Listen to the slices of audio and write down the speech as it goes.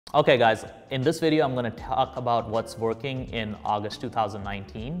Okay guys, in this video I'm going to talk about what's working in August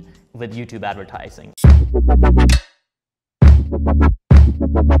 2019 with YouTube advertising.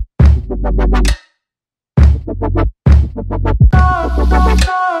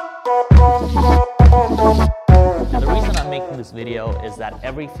 Now the reason I'm making this video is that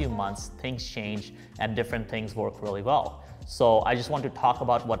every few months things change and different things work really well. So I just want to talk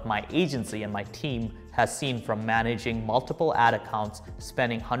about what my agency and my team has seen from managing multiple ad accounts,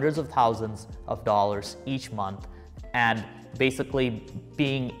 spending hundreds of thousands of dollars each month, and basically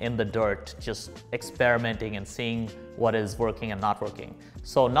being in the dirt, just experimenting and seeing what is working and not working.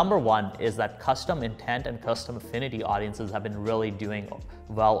 So number one is that custom intent and custom affinity audiences have been really doing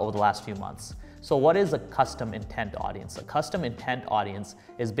well over the last few months. So what is a custom intent audience? A custom intent audience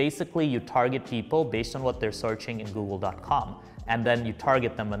is basically you target people based on what they're searching in google.com, and then you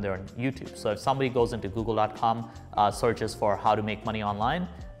target them when they're on YouTube. So if somebody goes into google.com, searches for how to make money online,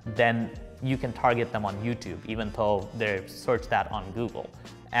 then you can target them on YouTube, even though they search that on Google.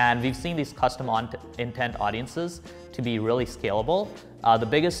 And we've seen these custom intent audiences to be really scalable. The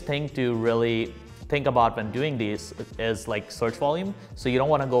biggest thing to really think about when doing these is like search volume. So you don't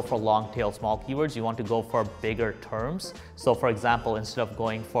want to go for long tail small keywords, you want to go for bigger terms. So for example, instead of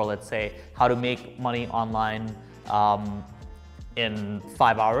going for, let's say, how to make money online in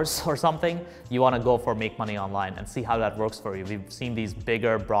 5 hours or something, you want to go for make money online and see how that works for you. We've seen these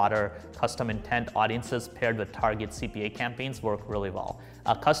bigger, broader custom intent audiences paired with target CPA campaigns work really well.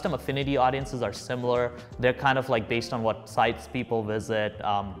 Custom affinity audiences are similar. They're kind of like based on what sites people visit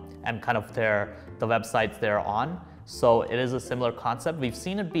and kind of the websites they're on. So it is a similar concept. We've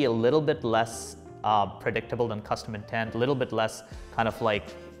seen it be a little bit less predictable than custom intent, a little bit less kind of like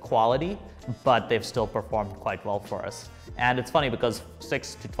quality, but they've still performed quite well for us. And it's funny because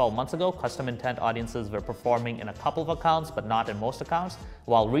 6 to 12 months ago, custom intent audiences were performing in a couple of accounts, but not in most accounts,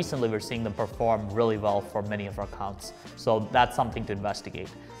 while recently we're seeing them perform really well for many of our accounts. So that's something to investigate.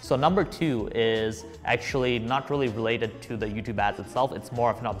 So number two is actually not really related to the YouTube ads itself. It's more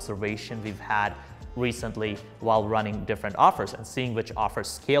of an observation we've had recently while running different offers and seeing which offers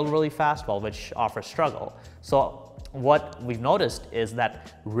scale really fast while which offers struggle. So what we've noticed is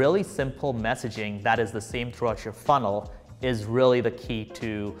that really simple messaging that is the same throughout your funnel is really the key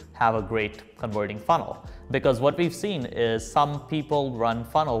to have a great converting funnel. Because what we've seen is some people run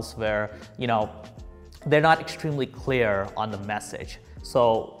funnels where, you know, they're not extremely clear on the message.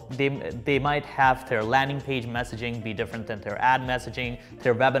 So they might have their landing page messaging be different than their ad messaging.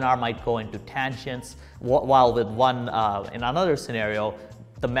 Their webinar might go into tangents, while with one, in another scenario,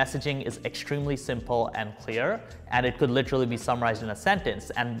 the messaging is extremely simple and clear, and it could literally be summarized in a sentence.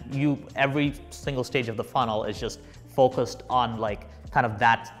 And every single stage of the funnel is just focused on like kind of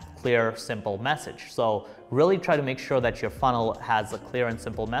that clear, simple message. So really try to make sure that your funnel has a clear and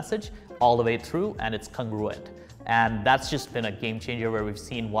simple message all the way through, and it's congruent. And that's just been a game changer where we've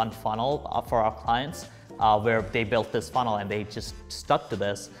seen one funnel for our clients where they built this funnel and they just stuck to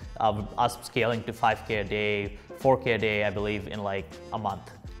this, us scaling to 5K a day, 4K a day, I believe, in like a month.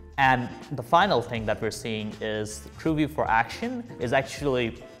 And the final thing that we're seeing is TrueView for Action is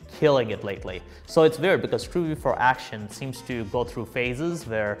actually killing it lately. So it's weird because TrueView for Action seems to go through phases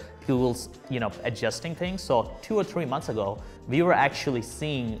where Google's, adjusting things. So 2 or 3 months ago, we were actually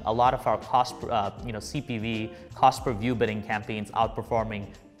seeing a lot of our CPV, cost per view bidding campaigns outperforming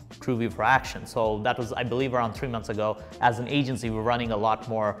TrueView for Action. So that was, I believe, around 3 months ago. As an agency, we're running a lot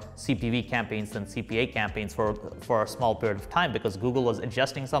more CPV campaigns than CPA campaigns for a small period of time because Google was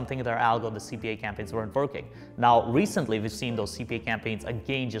adjusting something in their algo, the CPA campaigns weren't working. Now, recently, we've seen those CPA campaigns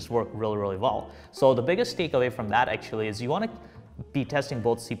again just work really, really well. So the biggest takeaway from that actually is you want to be testing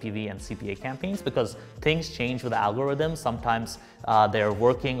both CPV and CPA campaigns because things change with the algorithm. Sometimes they're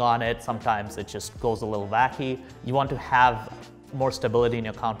working on it, sometimes it just goes a little wacky. You want to have more stability in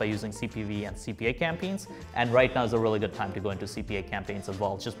your account by using CPV and CPA campaigns, and right now is a really good time to go into CPA campaigns as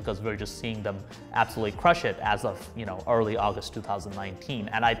well, just because we're just seeing them absolutely crush it as of early August 2019.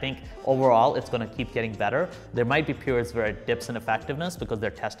 And I think overall it's going to keep getting better. There might be periods where it dips in effectiveness because they're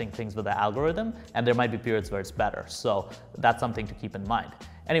testing things with the algorithm, and there might be periods where it's better. So that's something to keep in mind.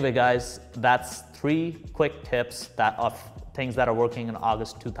 Anyway, guys, that's 3 quick tips of things that are working in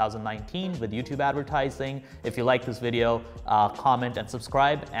August 2019 with YouTube advertising. If you like this video, comment and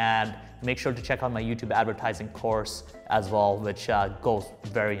subscribe, and make sure to check out my YouTube advertising course as well, which goes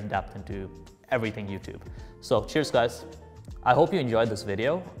very in depth into everything YouTube. So cheers, guys. I hope you enjoyed this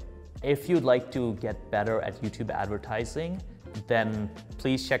video. If you'd like to get better at YouTube advertising, then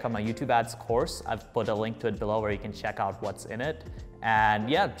please check out my YouTube ads course. I've put a link to it below where you can check out what's in it. And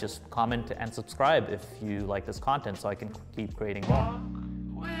yeah, just comment and subscribe if you like this content so I can keep creating more.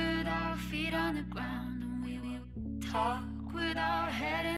 feet on the ground and we will talk without